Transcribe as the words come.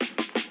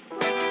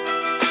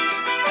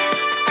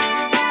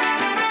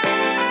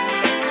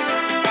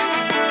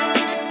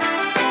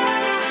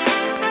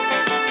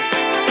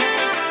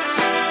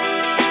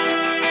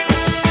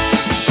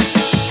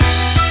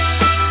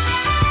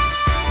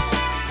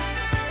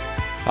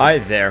Hi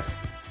there.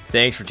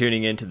 Thanks for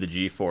tuning in to the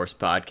G-Force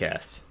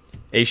Podcast,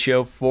 a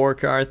show for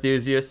car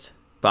enthusiasts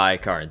by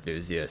car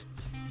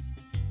enthusiasts.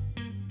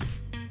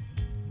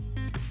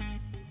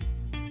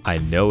 I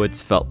know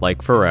it's felt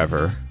like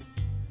forever,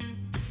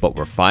 but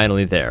we're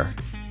finally there.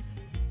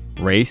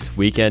 Race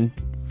weekend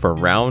for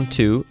round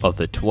 2 of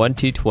the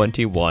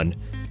 2021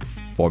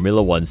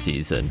 Formula 1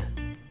 season.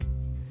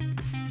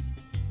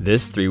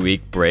 This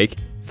 3-week break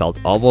felt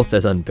almost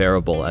as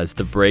unbearable as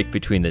the break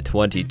between the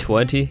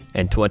 2020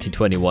 and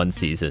 2021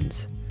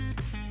 seasons.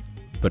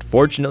 But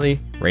fortunately,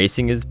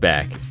 racing is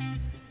back.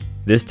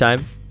 This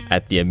time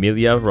at the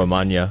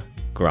Emilia-Romagna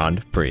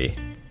Grand Prix.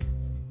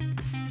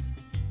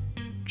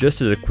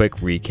 Just as a quick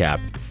recap,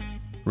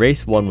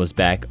 Race 1 was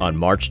back on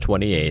March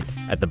 28th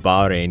at the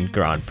Bahrain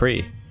Grand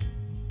Prix.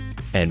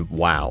 And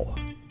wow,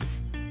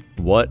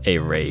 what a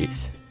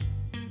race.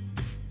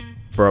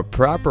 For a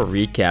proper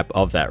recap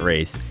of that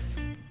race,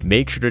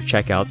 make sure to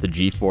check out the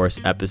G-Force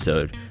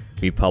episode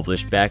we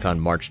published back on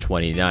March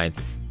 29th,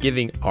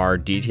 giving our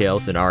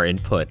details and our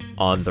input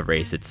on the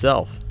race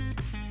itself.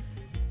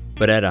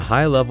 But at a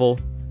high level,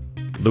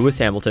 Lewis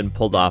Hamilton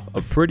pulled off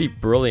a pretty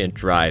brilliant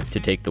drive to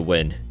take the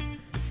win.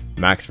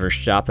 Max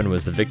Verstappen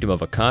was the victim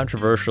of a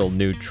controversial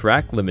new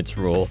track limits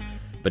rule,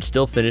 but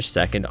still finished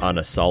second on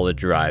a solid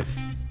drive.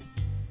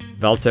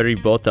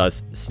 Valtteri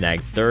Bottas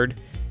snagged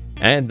third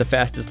and the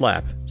fastest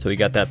lap, so he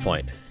got that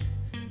point.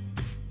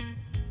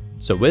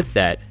 So with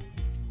that,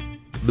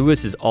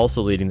 Lewis is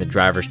also leading the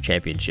Drivers'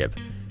 Championship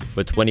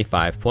with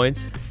 25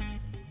 points,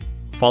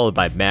 followed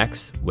by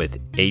Max with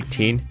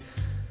 18,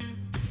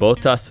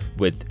 Bottas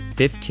with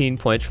 15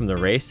 points from the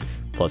race,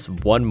 plus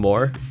one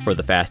more for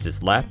the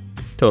fastest lap,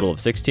 total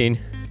of 16,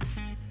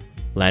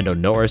 Lando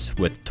Norris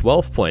with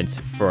 12 points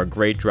for a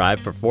great drive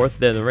for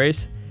fourth in the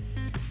race,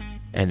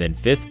 and then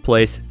fifth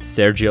place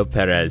Sergio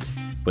Perez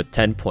with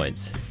 10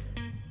 points.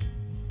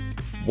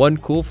 One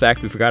cool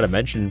fact we forgot to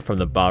mention from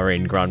the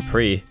Bahrain Grand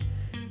Prix,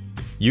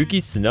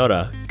 Yuki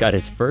Tsunoda got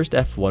his first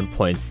F1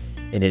 points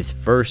in his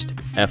first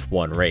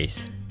F1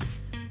 race.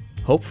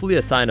 Hopefully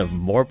a sign of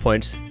more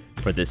points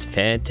for this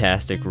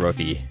fantastic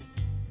rookie.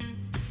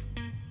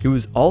 He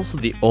was also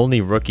the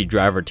only rookie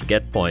driver to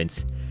get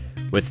points,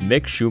 with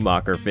Mick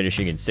Schumacher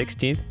finishing in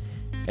 16th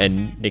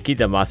and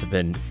Nikita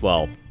Mazepin,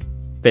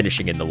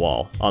 finishing in the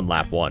wall on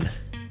lap 1.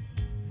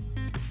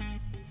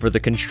 For the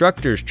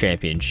Constructors'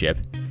 Championship,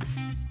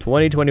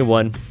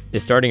 2021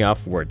 is starting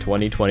off where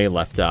 2020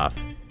 left off,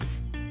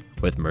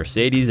 with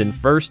Mercedes in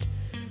first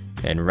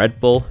and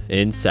Red Bull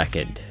in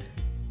second.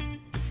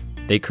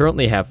 They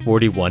currently have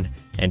 41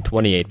 and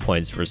 28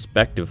 points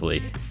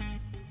respectively.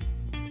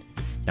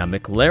 Now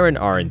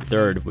McLaren are in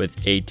third with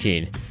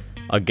 18.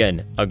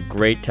 Again, a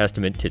great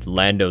testament to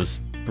Lando's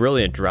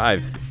brilliant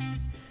drive.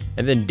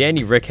 And then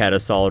Danny Rick had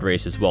a solid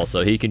race as well,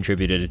 so he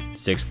contributed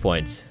 6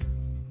 points.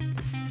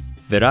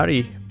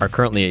 Ferrari are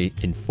currently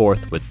in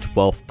fourth with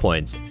 12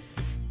 points,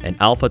 and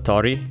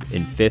AlphaTauri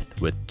in fifth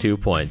with 2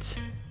 points.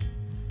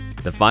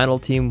 The final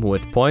team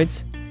with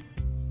points,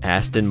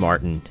 Aston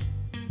Martin.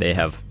 They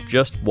have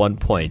just 1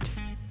 point,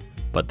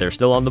 but they're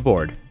still on the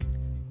board.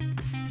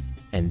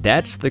 And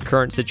that's the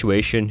current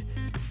situation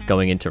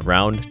going into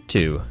round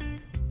 2.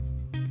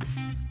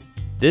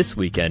 This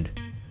weekend,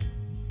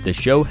 the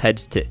show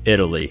heads to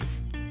Italy,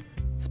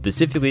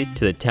 specifically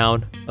to the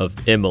town of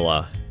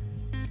Imola.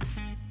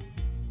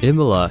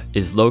 Imola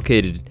is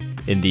located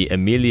in the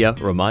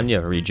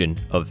Emilia-Romagna region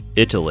of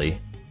Italy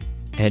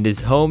and is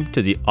home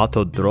to the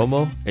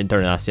Autodromo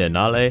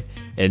Internazionale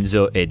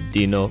Enzo e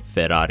Dino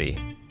Ferrari.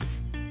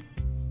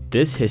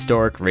 This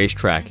historic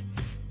racetrack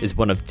is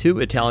one of 2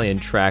 Italian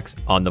tracks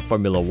on the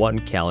Formula 1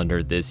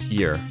 calendar this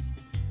year,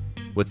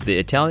 with the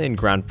Italian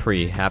Grand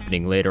Prix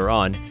happening later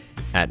on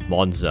at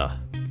Monza.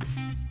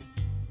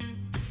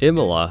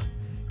 Imola,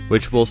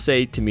 which we'll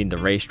say to mean the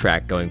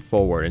racetrack going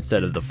forward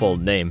instead of the full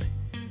name,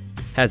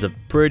 has a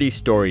pretty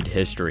storied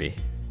history.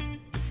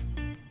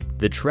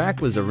 The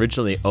track was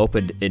originally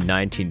opened in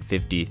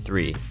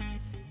 1953,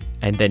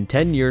 and then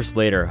 10 years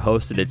later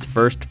hosted its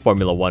first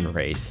Formula 1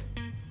 race,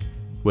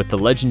 with the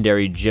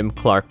legendary Jim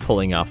Clark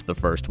pulling off the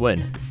first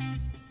win.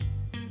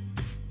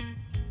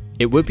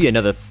 It would be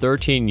another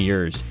 13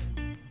 years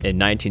in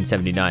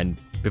 1979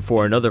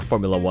 before another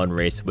Formula 1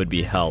 race would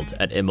be held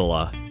at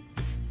Imola,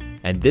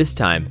 and this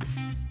time,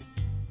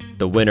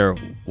 the winner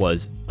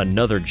was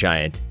another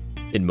giant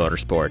in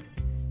motorsport,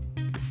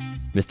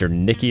 Mr.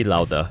 Niki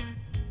Lauda.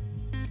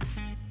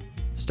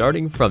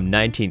 Starting from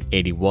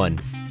 1981,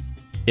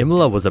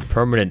 Imola was a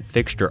permanent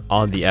fixture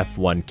on the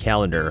F1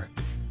 calendar,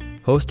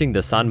 hosting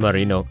the San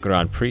Marino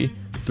Grand Prix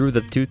through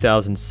the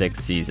 2006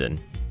 season.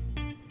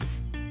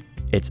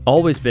 It's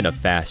always been a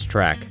fast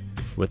track,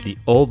 with the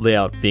old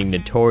layout being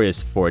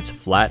notorious for its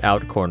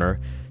flat-out corner,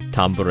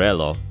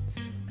 Tamburello,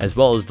 as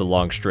well as the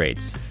long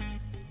straights.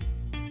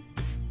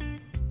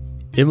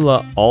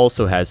 Imola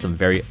also has some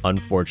very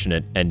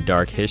unfortunate and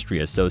dark history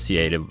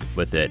associated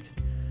with it,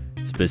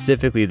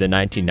 specifically the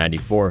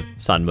 1994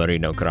 San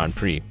Marino Grand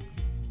Prix.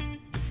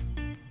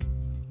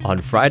 On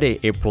Friday,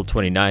 April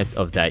 29th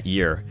of that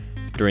year,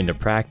 during the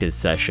practice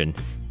session,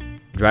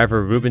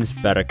 driver Rubens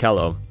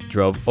Barrichello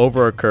drove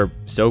over a curb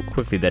so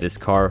quickly that his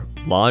car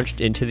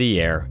launched into the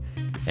air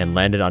and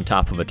landed on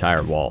top of a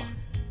tire wall.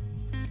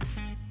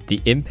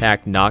 The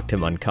impact knocked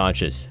him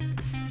unconscious,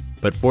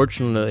 but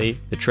fortunately,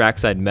 the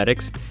trackside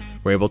medics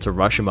were able to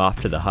rush him off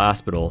to the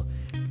hospital,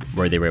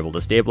 where they were able to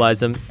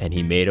stabilize him and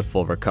he made a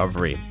full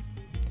recovery.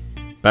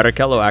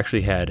 Barrichello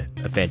actually had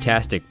a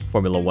fantastic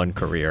Formula One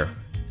career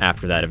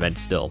after that event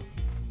still.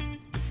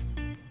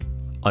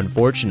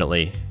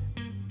 Unfortunately,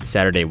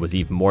 Saturday was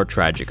even more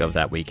tragic of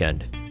that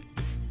weekend.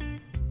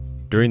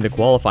 During the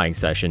qualifying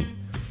session,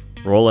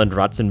 Roland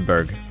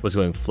Ratzenberg was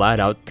going flat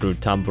out through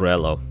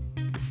Tamburello,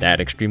 that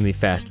extremely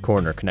fast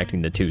corner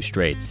connecting the two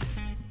straights.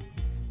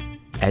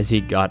 As he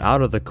got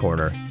out of the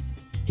corner,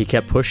 he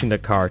kept pushing the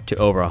car to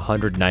over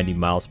 190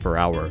 miles per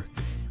hour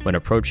when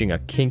approaching a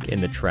kink in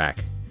the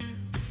track,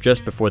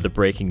 just before the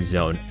braking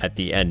zone at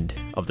the end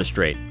of the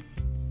straight.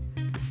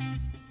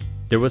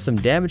 There was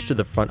some damage to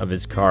the front of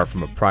his car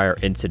from a prior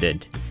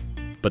incident,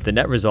 but the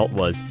net result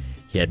was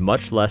he had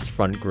much less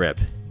front grip,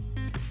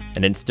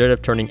 and instead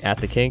of turning at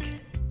the kink,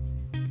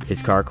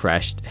 his car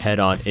crashed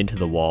head-on into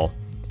the wall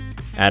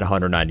at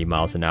 190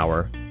 miles an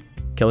hour,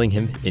 killing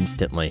him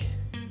instantly.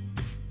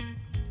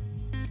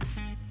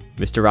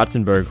 Mr.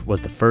 Ratzenberg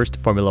was the first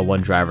Formula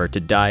One driver to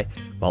die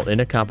while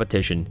in a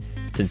competition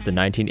since the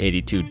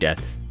 1982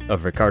 death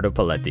of Riccardo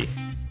Paletti.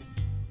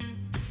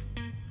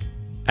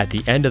 At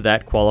the end of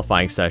that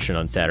qualifying session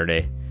on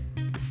Saturday,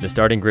 the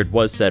starting grid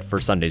was set for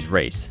Sunday's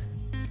race.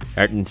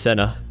 Ayrton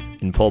Senna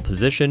in pole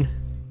position,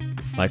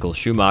 Michael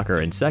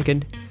Schumacher in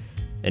second,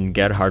 and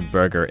Gerhard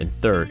Berger in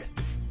third.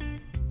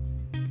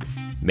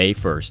 May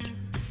 1st,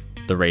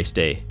 the race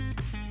day.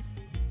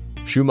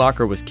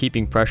 Schumacher was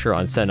keeping pressure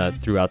on Senna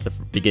throughout the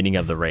beginning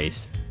of the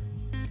race.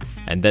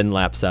 And then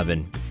lap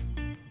 7.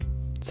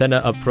 Senna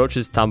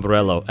approaches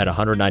Tamburello at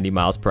 190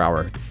 miles per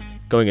hour,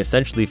 going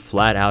essentially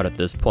flat out at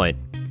this point.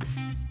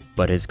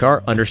 But his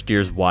car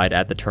understeers wide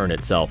at the turn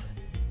itself.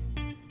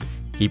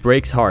 He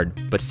brakes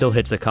hard, but still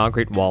hits a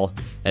concrete wall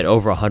at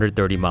over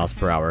 130 miles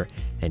per hour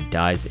and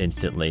dies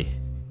instantly.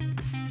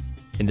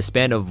 In the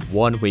span of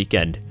one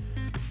weekend,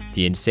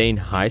 the insane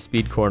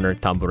high-speed corner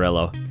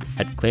Tamburello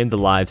had claimed the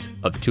lives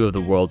of two of the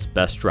world's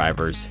best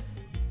drivers,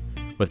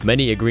 with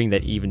many agreeing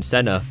that even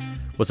Senna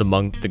was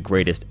among the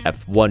greatest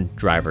F1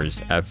 drivers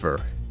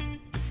ever.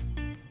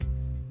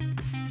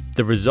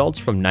 The results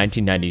from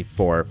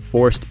 1994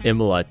 forced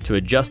Imola to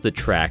adjust the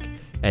track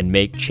and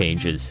make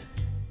changes,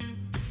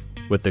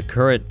 with the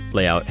current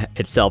layout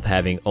itself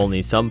having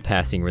only some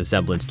passing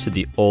resemblance to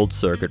the old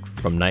circuit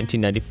from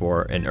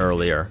 1994 and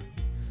earlier.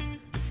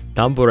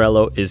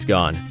 Tamburello is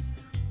gone,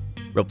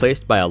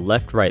 replaced by a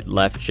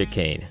left-right-left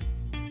chicane,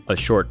 a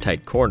short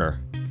tight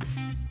corner,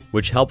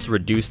 which helps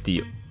reduce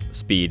the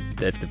speed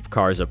that the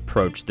cars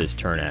approach this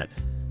turn at.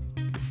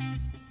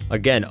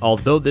 Again,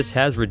 although this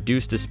has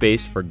reduced the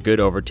space for good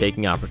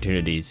overtaking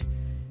opportunities,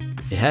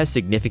 it has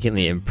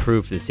significantly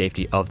improved the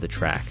safety of the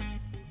track.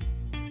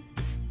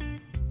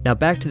 Now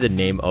back to the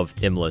name of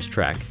Imola's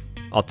track,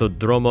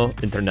 Autodromo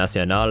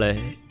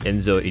Internazionale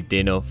Enzo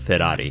Idino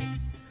Ferrari.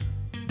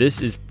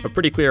 This is a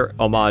pretty clear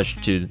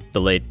homage to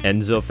the late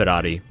Enzo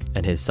Ferrari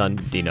and his son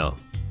Dino.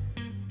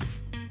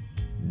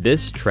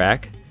 This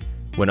track,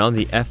 when on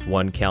the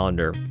F1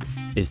 calendar,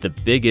 is the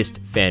biggest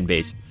fan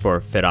base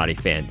for Ferrari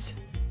fans.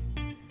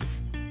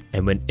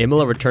 And when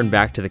Imola returned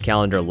back to the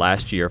calendar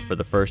last year for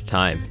the first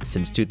time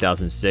since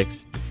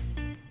 2006,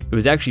 it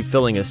was actually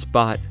filling a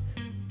spot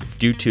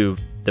due to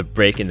the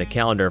break in the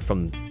calendar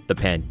from the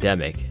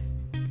pandemic.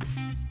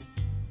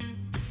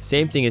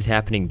 Same thing is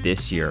happening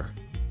this year.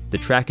 The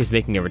track is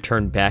making a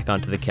return back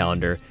onto the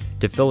calendar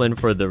to fill in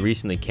for the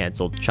recently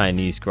canceled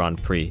Chinese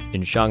Grand Prix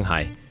in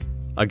Shanghai,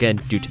 again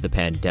due to the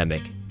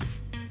pandemic.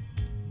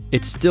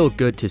 It's still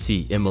good to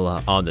see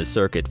Imola on the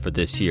circuit for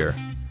this year,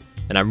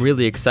 and I'm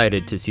really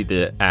excited to see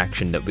the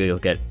action that we'll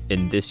get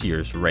in this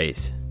year's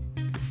race.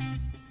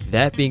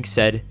 That being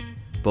said,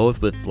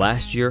 both with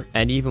last year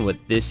and even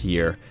with this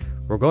year,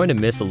 we're going to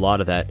miss a lot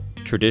of that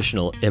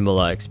traditional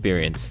Imola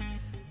experience,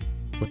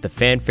 with the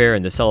fanfare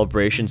and the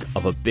celebrations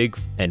of a big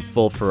and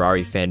full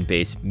Ferrari fan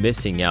base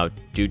missing out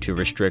due to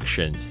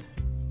restrictions.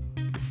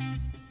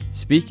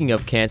 Speaking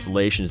of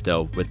cancellations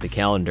though, with the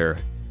calendar,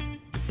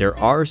 there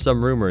are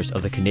some rumors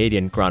of the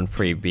Canadian Grand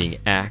Prix being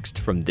axed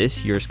from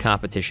this year's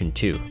competition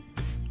too,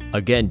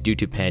 again due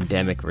to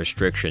pandemic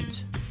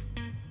restrictions.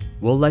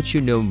 We'll let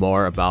you know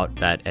more about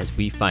that as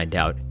we find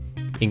out,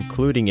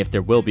 including if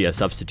there will be a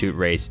substitute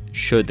race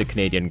should the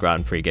Canadian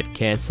Grand Prix get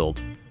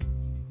cancelled.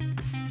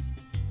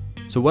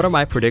 So what are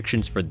my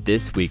predictions for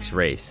this week's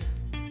race?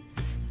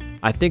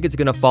 I think it's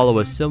going to follow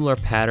a similar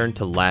pattern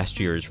to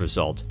last year's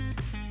result.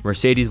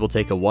 Mercedes will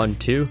take a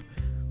 1-2,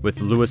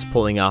 with Lewis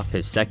pulling off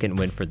his second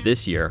win for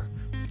this year.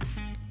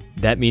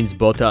 That means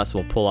Bottas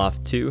will pull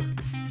off 2,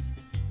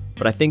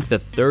 but I think the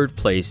third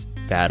place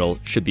battle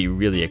should be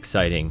really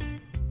exciting.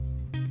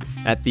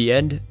 At the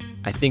end,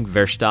 I think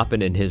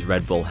Verstappen and his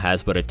Red Bull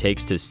has what it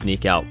takes to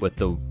sneak out with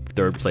the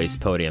third place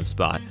podium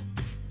spot.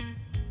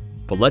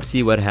 But let's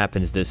see what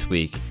happens this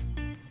week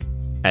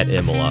at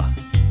Imola.